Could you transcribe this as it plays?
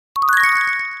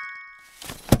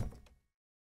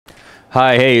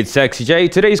Hi, hey, it's Sexy J.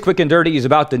 Today's Quick and Dirty is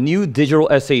about the new digital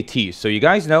SAT. So you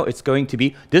guys know it's going to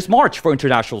be this March for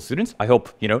international students. I hope,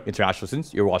 international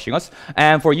students, you're watching us.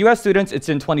 And for US students, it's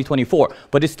in 2024.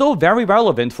 But it's still very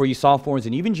relevant for you sophomores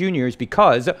and even juniors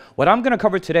because what I'm going to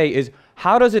cover today is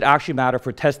how does it actually matter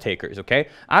for test takers, okay?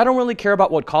 I don't really care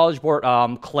about what College Board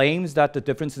claims that the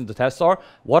differences in the tests are.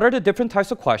 What are the different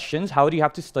types of questions? How do you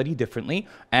have to study differently?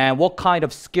 And what kind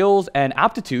of skills and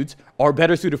aptitudes are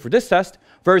better suited for this test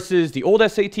versus the old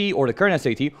SAT or the current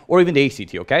SAT or even the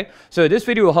ACT, okay? So this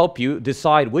video will help you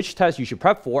decide which test you should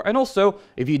prep for, and also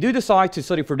if you do decide to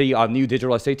study for the new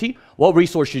digital SAT, what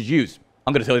resource should you use?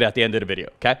 I'm going to tell you that at the end of the video,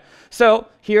 okay? So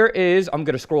here is, I'm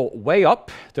going to scroll way up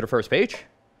to the first page.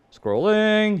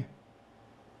 Scrolling.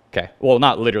 Okay, well,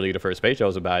 not literally the first page. That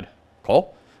was a bad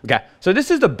call. Okay, so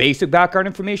this is the basic background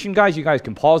information, guys. You guys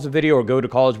can pause the video or go to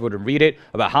College Board and read it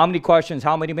about how many questions,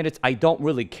 how many minutes. I don't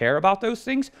really care about those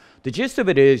things. The gist of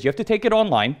it is you have to take it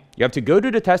online. You have to go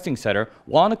to the testing center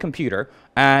on a computer,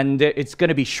 and it's going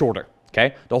to be shorter.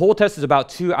 Okay, the whole test is about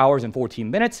 2 hours and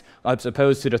 14 minutes as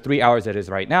opposed to the 3 hours that is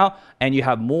right now, and you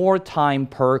have more time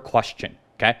per question.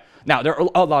 Okay. Now, there are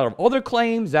a lot of other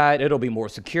claims that it'll be more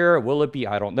secure. Will it be?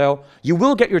 I don't know. You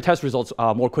will get your test results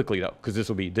more quickly, though, because this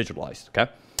will be digitalized,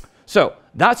 okay? So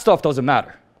that stuff doesn't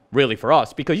matter, really, for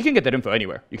us, because you can get that info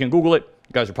anywhere. You can Google it.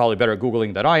 You guys are probably better at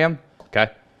Googling than I am, okay?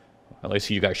 At least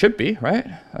you guys should be, right?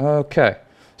 Okay.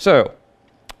 So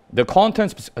the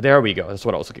contents, there we go. That's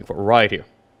what I was looking for right here.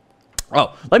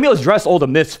 Oh, let me address all the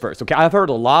myths first, okay? I've heard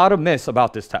a lot of myths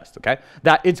about this test, okay?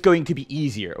 That it's going to be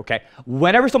easier, okay?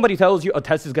 Whenever somebody tells you a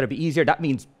test is going to be easier, that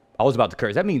means, I was about to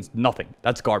curse, that means nothing.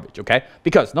 That's garbage, okay?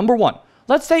 Because, number one,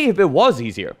 let's say if it was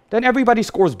easier, then everybody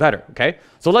scores better, okay?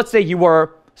 So let's say you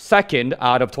were second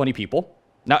out of 20 people.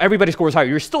 Now, everybody scores higher.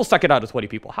 You're still second out of 20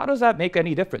 people. How does that make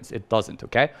any difference? It doesn't,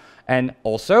 okay? And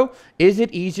also, is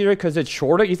it easier because it's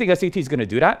shorter? You think SAT is going to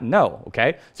do that? No,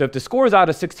 okay? So if the score is out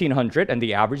of 1,600 and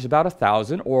the average is about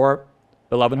 1,000 or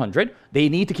 1,100, they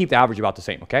need to keep the average about the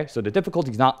same, okay? So the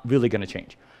difficulty is not really going to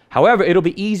change. However, it'll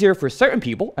be easier for certain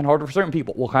people and harder for certain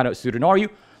people. What kind of student are you?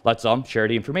 Let's share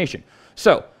the information.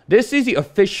 So this is the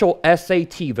official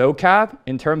SAT vocab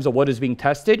in terms of what is being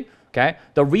tested. Okay,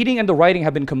 the reading and the writing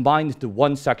have been combined into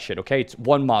one section, okay? It's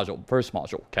one module, first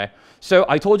module, okay? So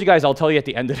I told you guys, I'll tell you at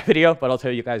the end of the video, but I'll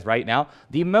tell you guys right now.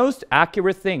 The most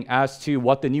accurate thing as to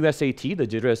what the new SAT, the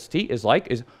digital SAT, is like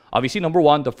is obviously, number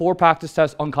one, the 4 practice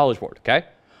tests on College Board, okay?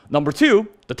 Number two,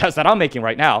 the test that I'm making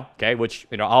right now, okay? Which,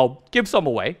 I'll give some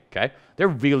away, okay?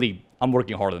 I'm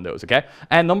working hard on those, okay?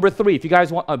 And number three, if you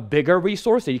guys want a bigger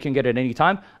resource that you can get at any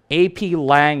time, AP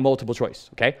Lang multiple choice,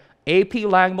 okay? AP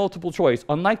Lang multiple choice,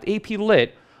 unlike the AP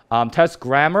Lit, tests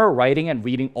grammar, writing, and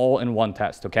reading all in one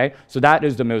test, okay? So that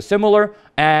is the most similar,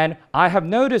 and I have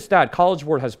noticed that College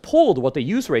Board has pulled what they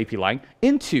use for AP Lang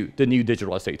into the new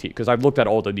digital SAT, because I've looked at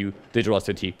all the new digital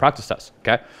SAT practice tests,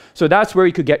 okay? So that's where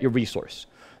you could get your resource.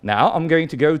 Now, I'm going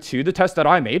to go to the test that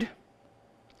I made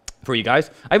for you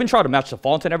guys. I even tried to match the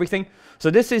font and everything. So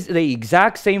this is the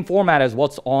exact same format as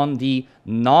what's on the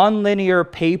non-linear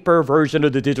paper version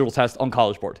of the digital test on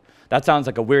College Board. That sounds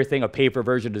like a weird thing, a paper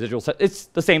version of the digital test. It's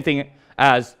the same thing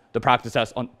as the practice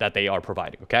test that they are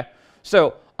providing, okay?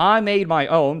 So I made my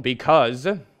own because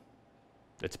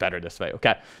it's better this way,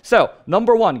 okay? So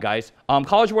number one, guys,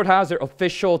 College Board has their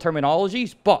official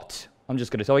terminologies, but I'm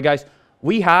just going to tell you guys,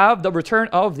 we have the return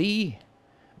of the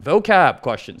vocab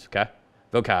questions, okay?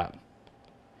 Vocab.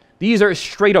 These are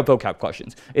straight up vocab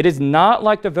questions. It is not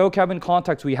like the vocab and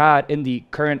context we had in the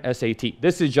current SAT.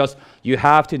 This is just, you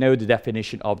have to know the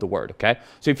definition of the word, okay?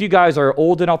 So if you guys are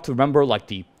old enough to remember like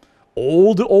the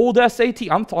old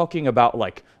SAT, I'm talking about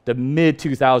like the mid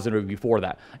 2000s or before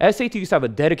that. SAT used to have a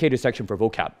dedicated section for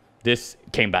vocab. This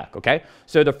came back, okay?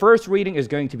 So the first reading is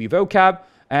going to be vocab,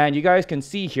 and you guys can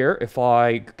see here, if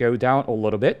I go down a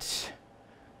little bit,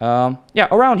 yeah,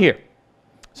 around here.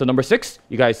 So number 6,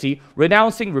 you guys see,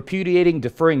 renouncing, repudiating,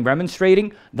 deferring,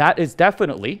 remonstrating. That is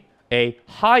definitely a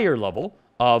higher level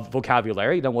of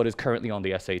vocabulary than what is currently on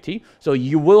the SAT. So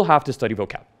you will have to study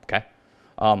vocab, okay?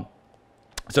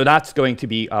 So that's going to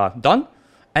be done.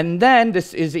 And then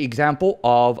this is the example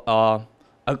of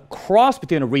a cross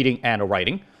between a reading and a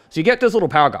writing. So you get this little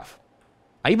paragraph.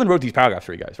 I even wrote these paragraphs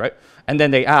for you guys, right? And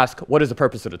then they ask, what is the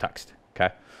purpose of the text,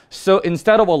 okay? So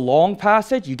instead of a long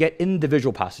passage, you get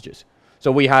individual passages.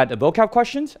 So we had the vocab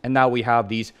questions, and now we have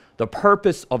the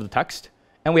purpose of the text,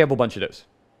 and we have a bunch of those,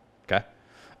 okay?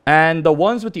 And the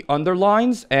ones with the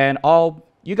underlines, and I'll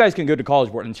you guys can go to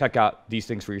College Board and check out these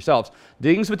things for yourselves.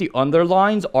 The things with the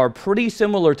underlines are pretty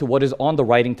similar to what is on the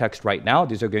writing text right now.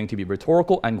 These are going to be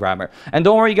rhetorical and grammar. And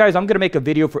don't worry, guys, I'm going to make a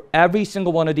video for every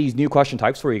single one of these new question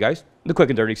types for you guys in the Quick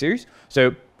and Dirty series.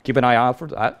 So keep an eye out for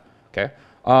that. Okay.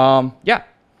 Yeah.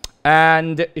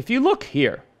 And if you look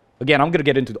here, again, I'm going to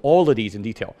get into all of these in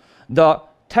detail. The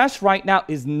test right now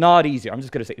is not easier. I'm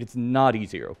just going to say it's not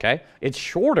easier, okay? It's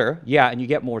shorter, yeah, and you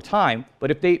get more time. But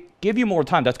if they give you more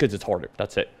time, that's because it's harder.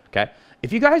 That's it, okay?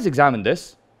 If you guys examine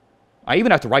this, I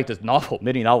even have to write this novel,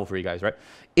 mini novel for you guys, right?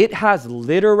 It has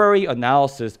literary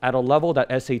analysis at a level that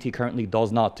SAT currently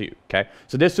does not do, okay?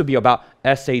 So this would be about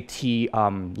SAT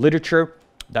literature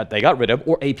that they got rid of,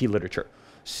 or AP literature.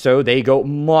 So they go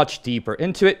much deeper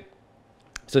into it.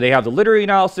 So they have the literary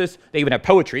analysis. They even have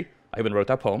poetry. I even wrote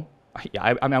that poem. Yeah,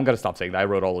 I mean, I'm going to stop saying that. I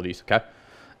wrote all of these, okay?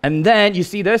 And then you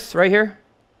see this right here?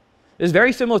 It's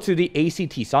very similar to the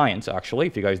ACT Science, actually,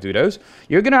 if you guys do those.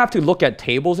 You're going to have to look at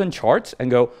tables and charts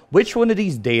and go, which one of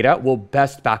these data will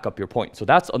best back up your point? So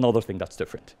that's another thing that's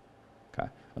different, okay?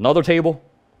 Another table,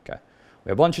 okay? We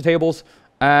have a bunch of tables.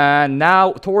 And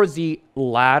now towards the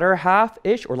latter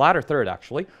half-ish, or latter third,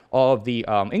 actually, of the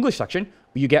English section,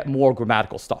 you get more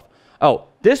grammatical stuff. Oh,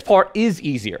 this part is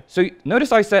easier. So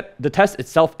notice I said the test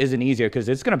itself isn't easier because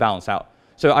it's going to balance out.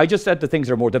 So I just said the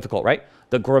things are more difficult, right?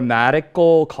 The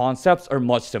grammatical concepts are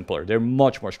much simpler. They're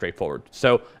much more straightforward.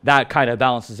 So that kind of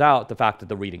balances out the fact that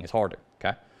the reading is harder,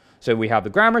 okay? So we have the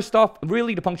grammar stuff.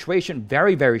 Really, the punctuation,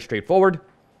 very, very straightforward,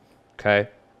 okay?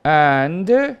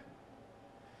 And,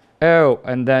 oh,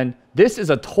 and then this is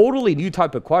a totally new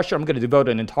type of question. I'm going to devote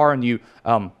an entire new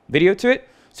video to it.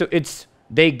 So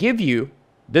they give you,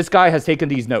 this guy has taken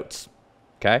these notes,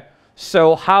 okay?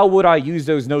 So how would I use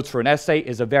those notes for an essay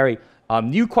is a very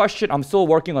new question. I'm still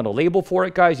working on a label for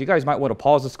it, guys. You guys might want to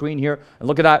pause the screen here and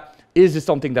look at that. Is this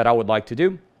something that I would like to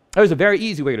do? There's a very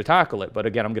easy way to tackle it, but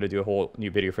again, I'm going to do a whole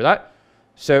new video for that.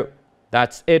 So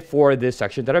that's it for this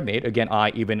section that I made. Again, I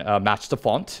even matched the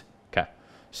font, okay?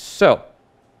 So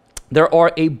there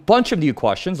are a bunch of new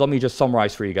questions. Let me just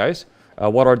summarize for you guys.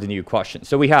 What are the new questions?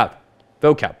 So we have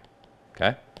vocab,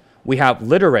 okay? We have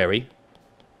literary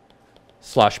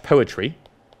 / poetry,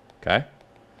 okay?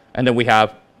 And then we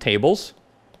have tables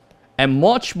and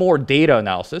much more data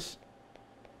analysis.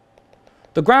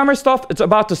 The grammar stuff, it's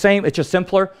about the same. It's just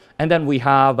simpler. And then we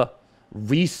have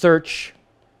research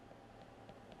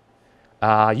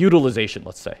utilization,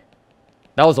 let's say.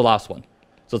 That was the last one.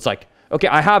 So it's like, okay,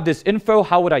 I have this info.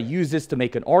 How would I use this to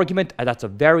make an argument? And that's a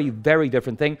very, very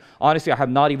different thing. Honestly, I have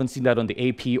not even seen that on the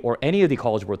AP or any of the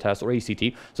College Board tests or ACT.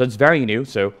 So it's very new.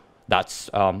 So that's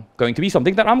going to be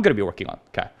something that I'm going to be working on.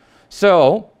 Okay.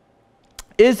 So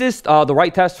is this the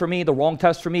right test for me, the wrong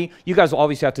test for me? You guys will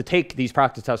obviously have to take these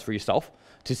practice tests for yourself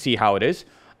to see how it is.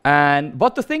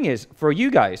 But the thing is, for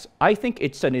you guys, I think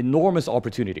it's an enormous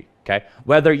opportunity, okay?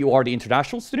 Whether you are the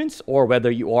international students or whether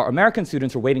you are American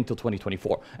students who are waiting till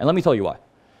 2024. And let me tell you why.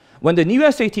 When the new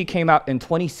SAT came out in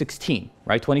 2016,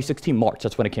 right? 2016 March,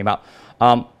 that's when it came out.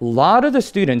 A lot of the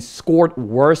students scored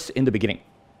worse in the beginning.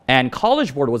 And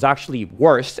College Board was actually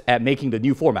worse at making the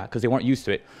new format because they weren't used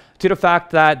to it, to the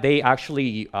fact that they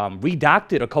actually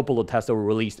redacted a couple of tests that were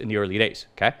released in the early days,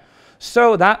 okay?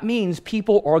 So that means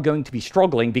people are going to be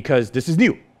struggling because this is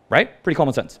new, right? Pretty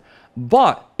common sense.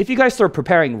 But if you guys start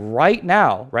preparing right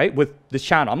now, right, with this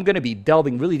channel, I'm going to be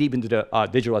delving really deep into the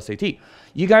digital SAT.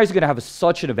 You guys are going to have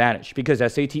such an advantage because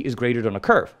SAT is graded on a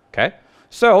curve, okay?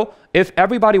 So if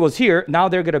everybody was here, now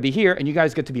they're going to be here and you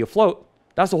guys get to be afloat.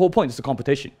 That's the whole point. It's a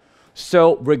competition.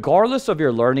 So regardless of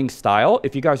your learning style,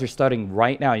 if you guys are studying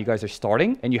right now, you guys are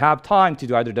starting, and you have time to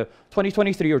do either the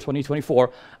 2023 or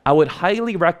 2024, I would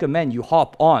highly recommend you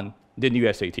hop on the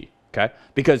new SAT, okay?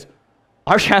 Because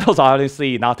our channel's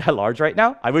honestly not that large right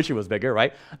now. I wish it was bigger,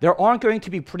 right? There aren't going to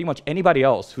be pretty much anybody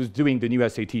else who's doing the new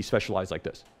SAT specialized like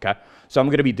this, okay? So I'm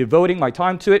going to be devoting my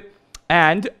time to it,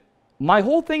 and my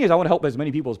whole thing is I want to help as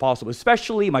many people as possible,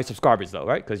 especially my subscribers though,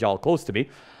 right? Because y'all are close to me.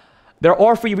 There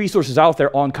are free resources out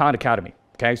there on Khan Academy,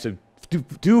 okay? So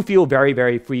do feel very,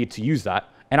 very free to use that.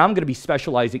 And I'm going to be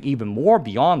specializing even more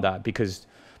beyond that because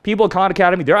people at Khan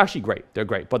Academy, they're actually great. They're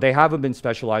great, but they haven't been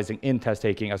specializing in test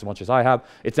taking as much as I have.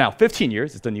 It's now 15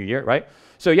 years. It's the new year, right?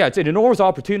 So yeah, it's an enormous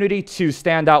opportunity to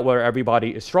stand out where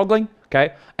everybody is struggling,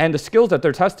 okay? And the skills that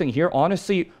they're testing here,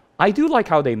 honestly, I do like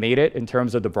how they made it in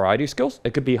terms of the variety of skills.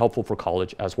 It could be helpful for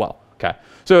college as well, okay?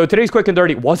 So today's Quick and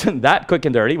Dirty wasn't that quick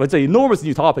and dirty, but it's an enormous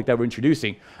new topic that we're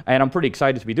introducing, and I'm pretty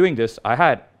excited to be doing this.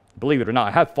 Believe it or not,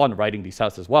 I had fun writing these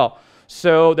tests as well.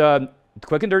 So the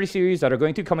Quick and Dirty series that are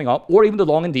going to be coming up, or even the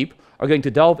Long and Deep, are going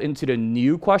to delve into the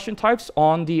new question types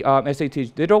on the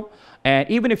SAT Digital. And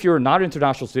even if you're not an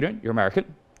international student, you're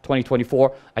American,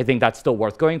 2024. I think that's still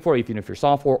worth going for, even if you're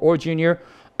sophomore or junior.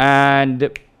 And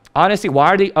honestly, why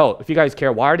are they, if you guys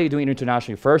care, why are they doing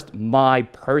internationally first? My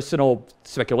personal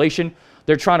speculation,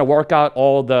 they're trying to work out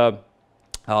all the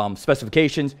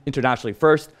specifications internationally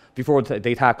first before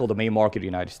they tackle the main market of the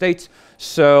United States.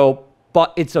 So,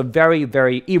 but it's a very,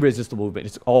 very irresistible movement.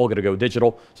 It's all going to go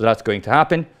digital. So that's going to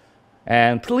happen.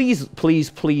 And please, please,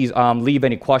 please leave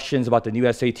any questions about the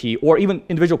new SAT or even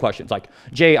individual questions like,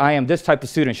 Jay, I am this type of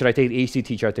student. Should I take the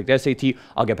ACT? Should I take the SAT?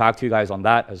 I'll get back to you guys on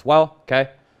that as well.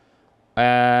 Okay.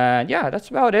 And yeah, that's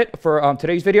about it for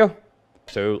today's video.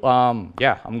 So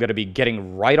yeah, I'm going to be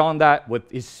getting right on that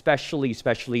with especially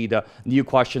the new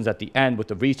questions at the end with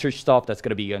the research stuff. That's going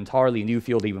to be an entirely new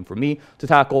field even for me to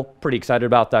tackle. Pretty excited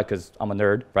about that because I'm a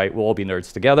nerd, right? We'll all be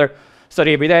nerds together.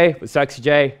 Study every day with Sexy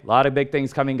J. A lot of big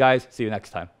things coming, guys. See you next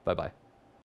time. Bye-bye.